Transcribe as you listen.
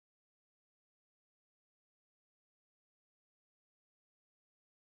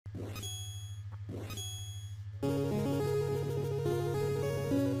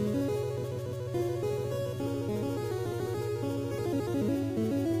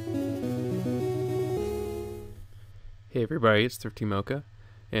Hey everybody, it's Thrifty Mocha,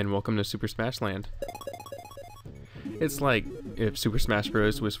 and welcome to Super Smash Land. It's like if Super Smash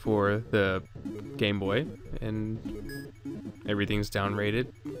Bros. Was for the Game Boy, and everything's downrated,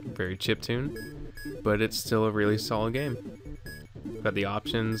 very chiptune, but it's still a really solid game. Got the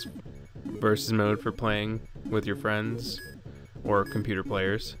options, versus mode for playing with your friends or computer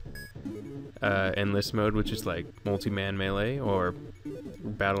players, endless mode, which is like multi-man melee or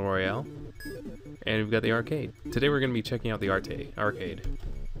battle royale. And we've got the arcade. Today we're going to be checking out the arcade.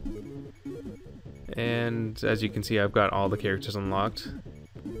 And as you can see, I've got all the characters unlocked.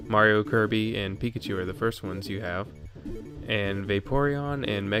 Mario, Kirby, and Pikachu are the first ones you have. And Vaporeon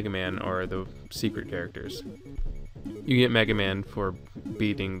and Mega Man are the secret characters. You get Mega Man for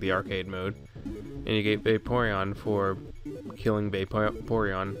beating the arcade mode. And you get Vaporeon for killing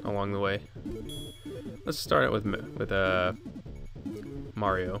Vaporeon along the way. Let's start it with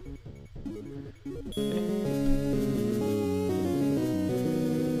Mario.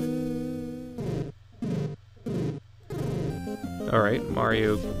 Alright,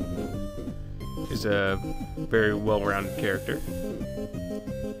 Mario is a very well-rounded character.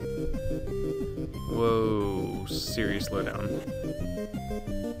 Whoa, serious slowdown.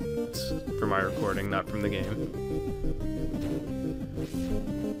 It's for my recording, not from the game.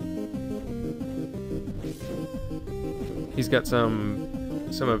 He's got some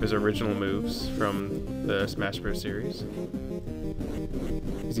of his original moves from the Smash Bros. Series.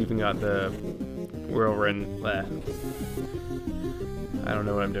 He's even got the whirlwind. I don't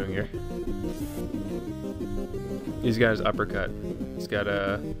know what I'm doing here. He's got his uppercut. He's got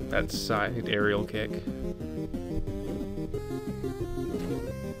that side aerial kick.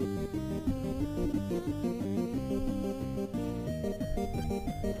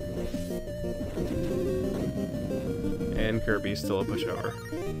 And Kirby's still a pushover.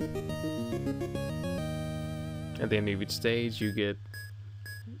 At the end of each stage, you get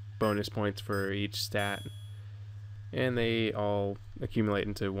bonus points for each stat, and they all accumulate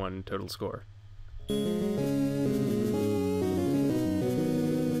into one total score.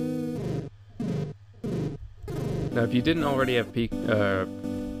 Now, if you didn't already have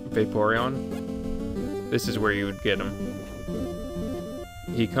Vaporeon, this is where you would get him.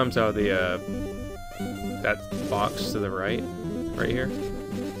 He comes out of the that box to the right here.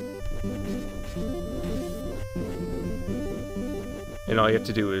 And all you have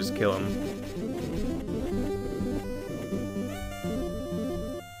to do is kill him.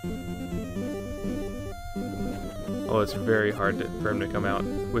 Oh, it's very hard for him to come out,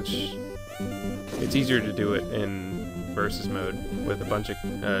 which it's easier to do it in versus mode with a bunch of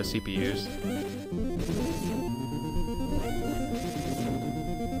CPUs.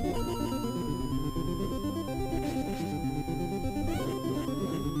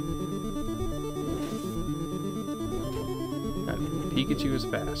 Pikachu is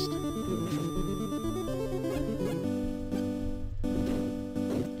fast.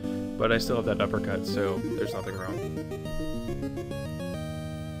 But I still have that uppercut, so there's nothing wrong.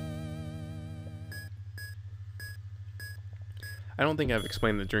 I don't think I've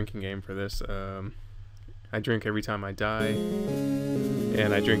explained the drinking game for this. I drink every time I die,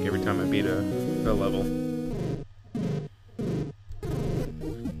 and I drink every time I beat a level.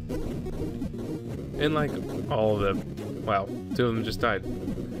 And like all of the... Wow, two of them just died.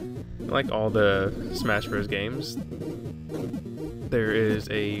 Like all the Smash Bros. Games, there is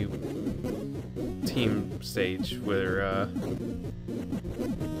a team stage where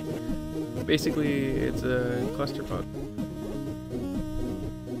basically it's a clusterfuck.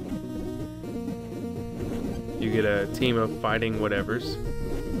 You get a team of fighting whatevers,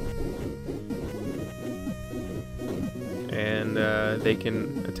 and they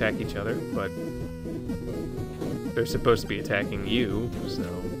can attack each other, but they're supposed to be attacking you, so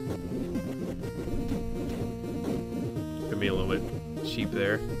could be a little bit cheap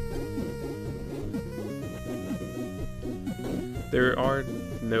there. There are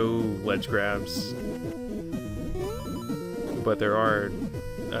no ledge grabs, but there are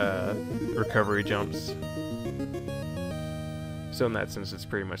recovery jumps. So in that sense, it's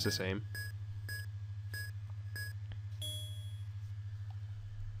pretty much the same.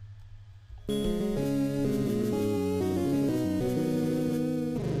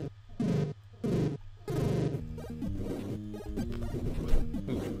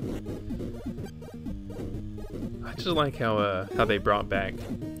 I just like how they brought back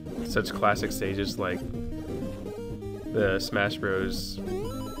such classic stages like the Smash Bros.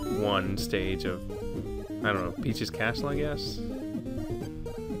 one stage of, I don't know, Peach's Castle, I guess?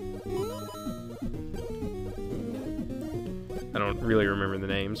 I don't really remember the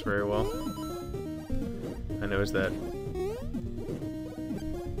names very well. I know is that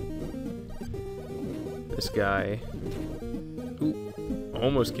this guy, ooh,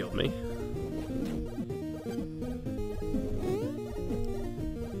 almost killed me.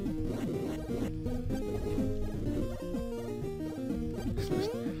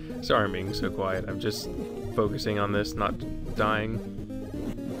 Sorry I'm being so quiet. I'm just focusing on this, not dying.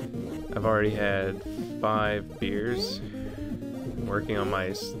 I've already had 5 beers. I'm working on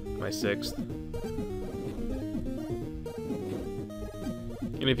my 6th.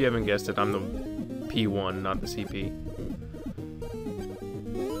 And if you haven't guessed it, I'm the P1, not the CP.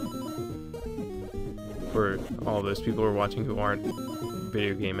 For all those people who are watching who aren't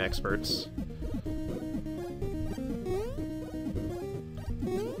video game experts.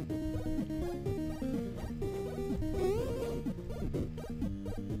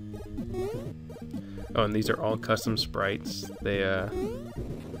 Oh, and these are all custom sprites. They're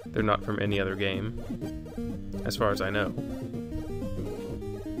not from any other game, as far as I know.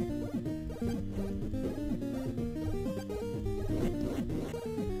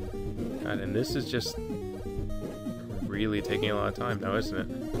 God, and this is just really taking a lot of time now, isn't it?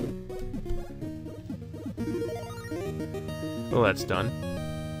 Well, that's done.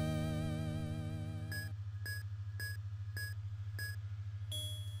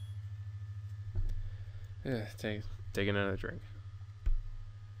 Yeah, take another drink.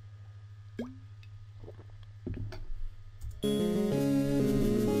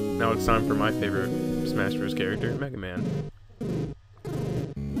 Now it's time for my favorite Smash Bros. Character, Mega Man.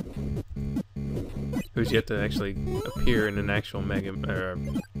 Who's yet to actually appear in an actual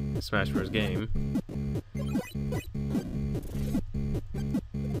Smash Bros. Game.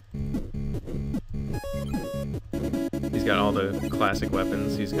 He's got all the classic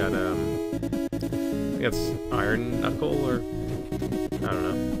weapons. He's got I think it's Iron Knuckle, or I don't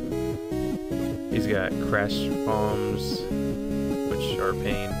know. He's got Crash Bombs, which are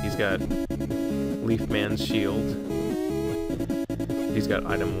pain. He's got Leaf Man's Shield. He's got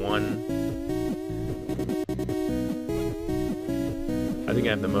Item 1. I think I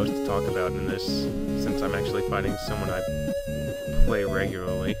have the most to talk about in this, since I'm actually fighting someone I play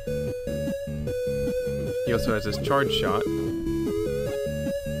regularly. He also has his Charge Shot.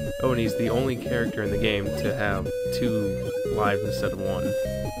 Oh, and he's the only character in the game to have 2 lives instead of 1.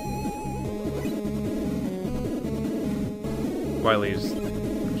 Wily's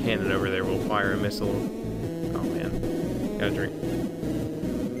cannon over there will fire a missile. Oh man, gotta drink.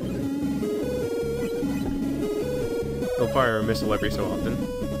 He'll fire a missile every so often.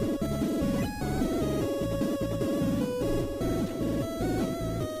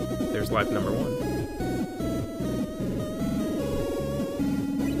 There's life number 1.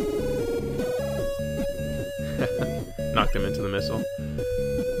 Knocked him into the missile.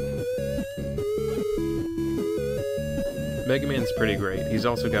 Mega Man's pretty great. He's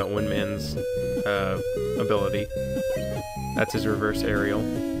also got Windman's ability. That's his reverse aerial.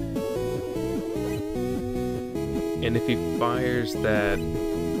 And if he fires that,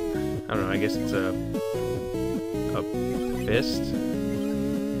 I don't know, I guess it's a fist.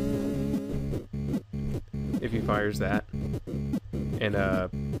 If he fires that, and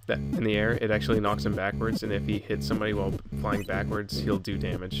that in the air, it actually knocks him backwards, and if he hits somebody while flying backwards, he'll do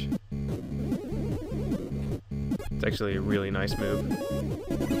damage. It's actually a really nice move.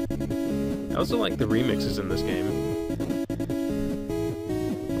 I also like the remixes in this game.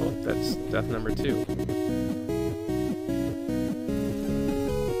 Well, that's death number 2.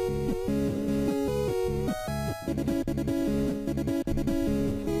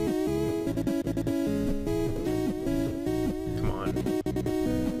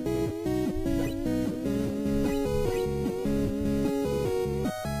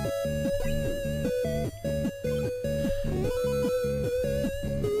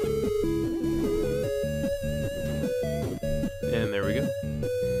 And there we go.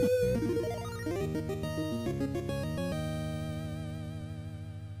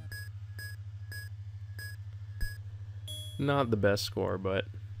 Not the best score, but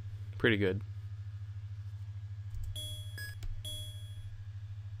pretty good.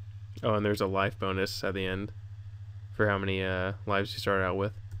 Oh, and there's a life bonus at the end for how many lives you start out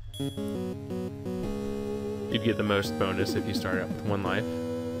with. You'd get the most bonus if you start out with 1 life.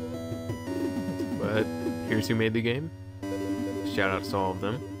 But here's who made the game. Shout out to all of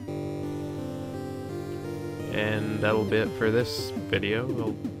them. And that'll be it for this video.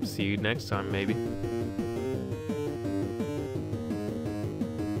 We'll see you next time, maybe.